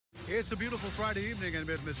It's a beautiful Friday evening in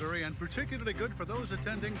mid-Missouri, and particularly good for those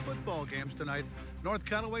attending football games tonight. North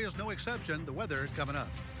Callaway is no exception. The weather coming up.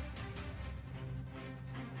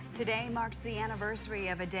 Today marks the anniversary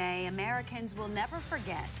of a day Americans will never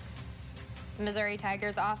forget. The Missouri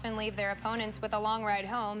Tigers often leave their opponents with a long ride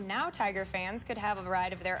home. Now Tiger fans could have a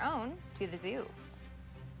ride of their own to the zoo.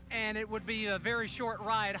 And it would be a very short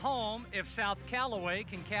ride home if South Callaway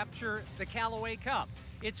can capture the Callaway Cup.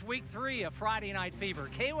 It's week 3 of Friday Night Fever.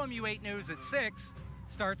 KOMU 8 News at 6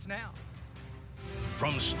 starts now.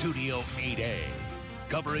 From Studio 8A,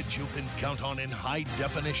 coverage you can count on in high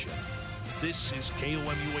definition. This is KOMU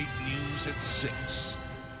 8 News at 6.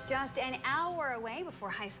 Just an hour away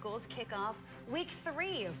before high schools kick off week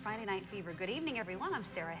 3 of Friday Night Fever. Good evening, everyone. I'm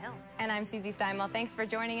Sarah Hill. And I'm Susie Steinwell. Thanks for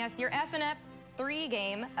joining us. Your FNF 3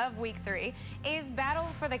 game of week 3 is Battle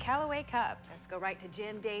for the Callaway Cup. Let's go right to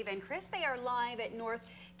Jim, Dave, and Chris. They are live at North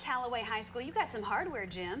Callaway High School. You got some hardware,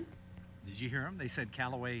 Jim. Did you hear them? They said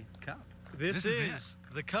Callaway Cup. This is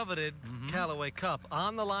the coveted Callaway Cup.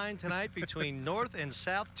 On the line tonight between North and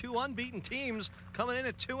South, 2 unbeaten teams coming in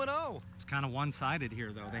at 2-0. It's kind of one-sided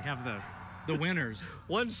here, though. They have the winners.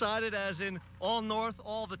 One-sided as in all North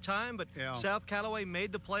all the time, but yeah. South Callaway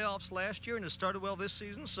made the playoffs last year and has started well this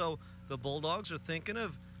season, so the Bulldogs are thinking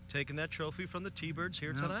of taking that trophy from the T-Birds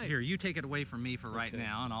here tonight. Here, you take it away from me for right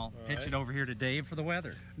now, and I'll pitch it over here to Dave for the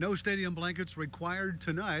weather. No stadium blankets required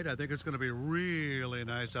tonight. I think it's going to be really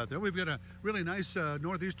nice out there. We've got a really nice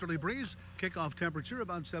northeasterly breeze. Kickoff temperature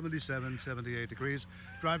about 77, 78 degrees.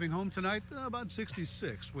 Driving home tonight, about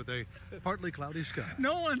 66 with a partly cloudy sky.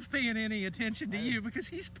 No one's paying any attention to you because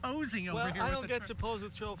he's posing over here. Well, I don't get to pose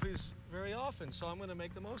with trophies very often, so I'm going to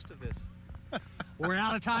make the most of this. We're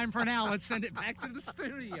out of time for now. Let's send it back to the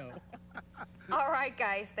studio. All right,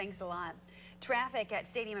 guys, thanks a lot. Traffic at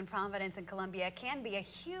Stadium in Providence and Columbia can be a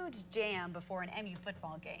huge jam before an MU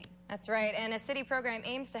football game. That's right, and a city program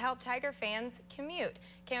aims to help Tiger fans commute.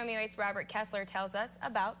 KOMU 8's Robert Kessler tells us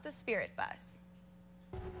about the Spirit Bus.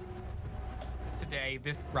 Today,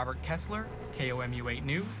 this Robert Kessler, KOMU 8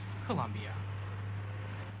 News, Columbia.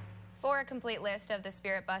 For a complete list of the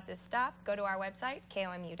Spirit Bus's stops, go to our website,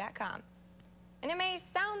 komu.com. And it may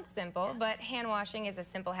sound simple, but hand washing is a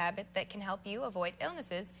simple habit that can help you avoid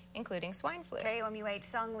illnesses, including swine flu. KOMU 8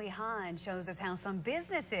 Sung Lee Han shows us how some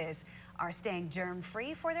businesses are staying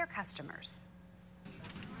germ-free for their customers.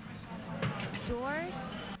 Doors,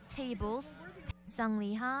 tables, Sung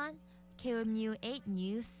Lee Han, KOMU 8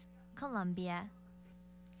 News, Columbia.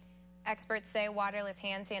 Experts say waterless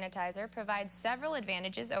hand sanitizer provides several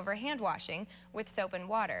advantages over hand washing with soap and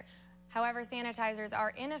water. However, sanitizers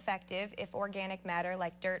are ineffective if organic matter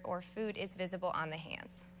like dirt or food is visible on the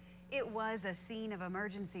hands. It was a scene of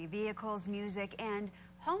emergency vehicles, music, and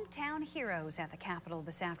hometown heroes at the Capitol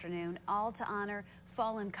this afternoon, all to honor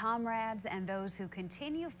fallen comrades and those who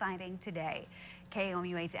continue fighting today.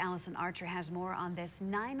 KOMU 8's Allison Archer has more on this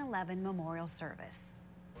 9/11 memorial service.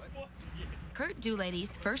 Kurt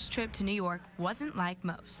Doulady's first trip to New York wasn't like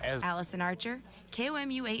most. Allison Archer,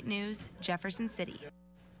 KOMU 8 News, Jefferson City.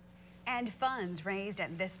 And funds raised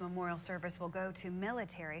at this memorial service will go to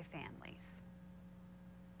military families.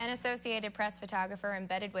 An Associated Press photographer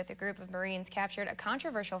embedded with a group of Marines captured a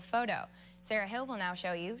controversial photo. Sarah Hill will now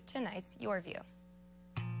show you tonight's Your View.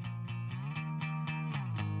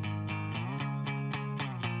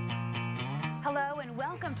 Hello and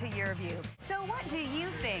welcome to Your View. So what do you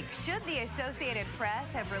think? Should the Associated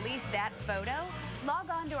Press have released that photo?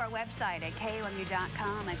 Log on to our website at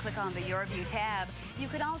KOMU.com and click on the Your View tab. You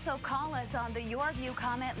can also call us on the Your View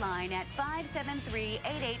comment line at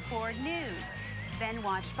 573-884-NEWS. Then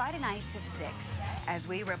watch Friday nights at 6 as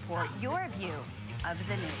we report your view of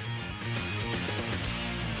the news.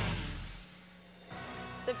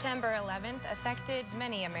 September 11th affected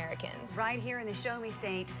many Americans. Right here in the Show Me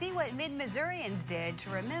State, see what mid-Missourians did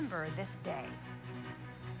to remember this day.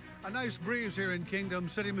 A nice breeze here in Kingdom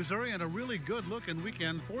City, Missouri, and a really good-looking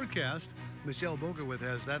weekend forecast. Michelle Bogowith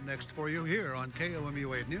has that next for you here on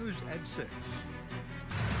KOMU 8 News at 6.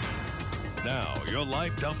 Now, your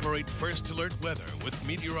live Doppler 8 First Alert weather with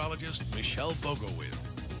meteorologist Michelle Bogowith.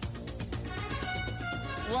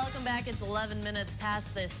 Welcome back. It's 11 minutes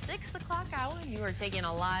past the 6 o'clock hour. You are taking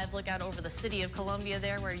a live look out over the city of Columbia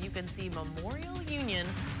there where you can see Memorial Union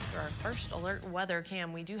for our First Alert weather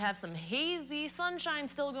cam. We do have some hazy sunshine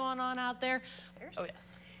still going on out there. Oh,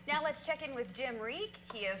 yes. Now let's check in with Jim Reek.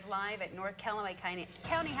 He is live at North Callaway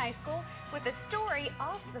County High School with a story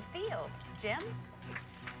off the field. Jim?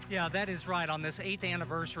 Yeah, that is right. On this 8th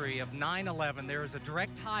anniversary of 9/11, there is a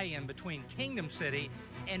direct tie-in between Kingdom City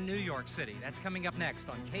and New York City. That's coming up next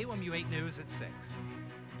on KOMU 8 News at 6.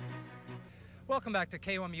 Welcome back to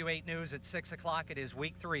KOMU 8 News at 6 o'clock. It is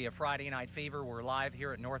week 3 of Friday Night Fever. We're live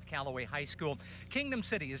here at North Callaway High School. Kingdom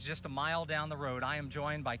City is just a mile down the road. I am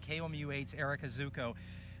joined by KOMU 8's Erica Zucco.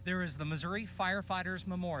 There is the Missouri Firefighters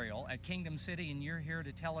Memorial at Kingdom City, and you're here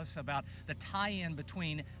to tell us about the tie-in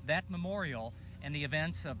between that memorial and the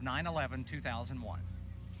events of 9/11/2001.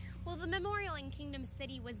 Well, the memorial in Kingdom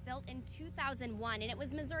City was built in 2001, and it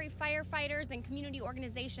was Missouri firefighters and community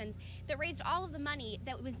organizations that raised all of the money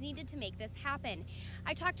that was needed to make this happen.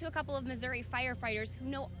 I talked to a couple of Missouri firefighters who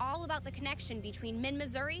know all about the connection between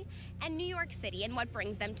mid-Missouri and New York City and what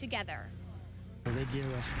brings them together. They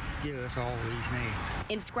give us all these names.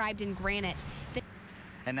 Inscribed in granite.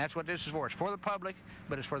 And that's what this is for. It's for the public,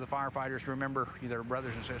 but it's for the firefighters to remember their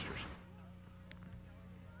brothers and sisters.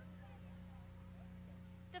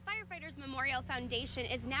 The Firefighters Memorial Foundation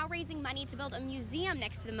is now raising money to build a museum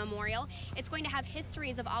next to the memorial. It's going to have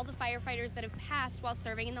histories of all the firefighters that have passed while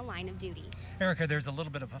serving in the line of duty. Erica, there's a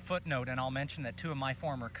little bit of a footnote, and I'll mention that 2 of my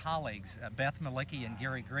former colleagues, Beth Malicki and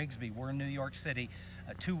Gary Grigsby, were in New York City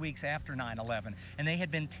 2 weeks after 9/11, and they had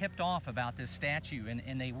been tipped off about this statue,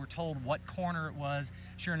 and they were told what corner it was.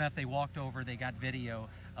 Sure enough, they walked over, they got video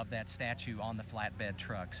of that statue on the flatbed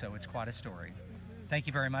truck, so it's quite a story. Thank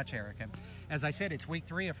you very much, Erica. As I said, it's week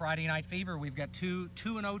 3 of Friday Night Fever. We've got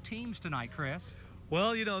 2-0 teams tonight, Chris.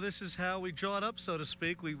 Well, you know, this is how we draw it up, so to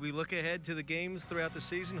speak. We look ahead to the games throughout the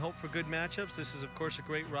season, hope for good matchups. This is, of course, a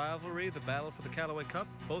great rivalry, the battle for the Callaway Cup.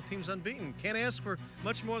 Both teams unbeaten. Can't ask for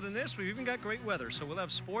much more than this. We've even got great weather, so we'll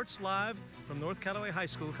have sports live from North Callaway High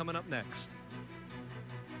School coming up next.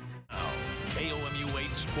 Now, KOMU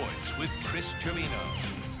 8 Sports with Chris Trevino.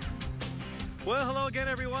 Well, hello again,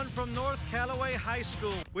 everyone, from North Callaway High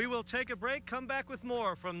School. We will take a break, come back with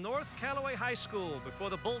more from North Callaway High School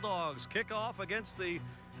before the Bulldogs kick off against the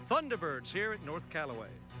Thunderbirds here at North Callaway.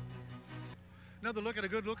 Another look at a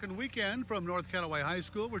good-looking weekend from North Callaway High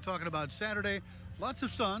School. We're talking about Saturday. Lots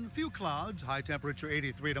of sun, few clouds, high temperature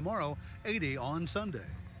 83 tomorrow, 80 on Sunday.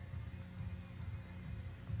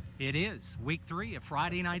 It is week 3 of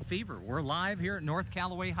Friday Night Fever. We're live here at North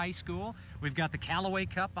Callaway High School. We've got the Callaway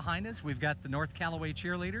Cup behind us. We've got the North Callaway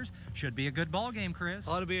cheerleaders. Should be a good ball game, Chris.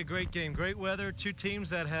 Ought to be a great game. Great weather. 2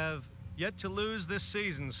 teams that have yet to lose this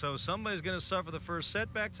season. So somebody's going to suffer the first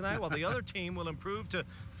setback tonight while the other team will improve to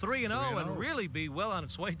 3-0 and really be well on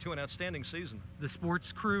its way to an outstanding season. The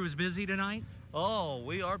sports crew is busy tonight? Oh,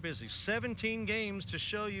 we are busy. 17 games to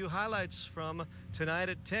show you highlights from tonight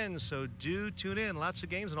at 10, so do tune in. Lots of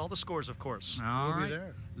games and all the scores, of course. All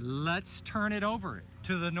right. Let's turn it over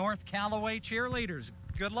to the North Callaway cheerleaders.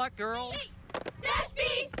 Good luck, girls. Dash B!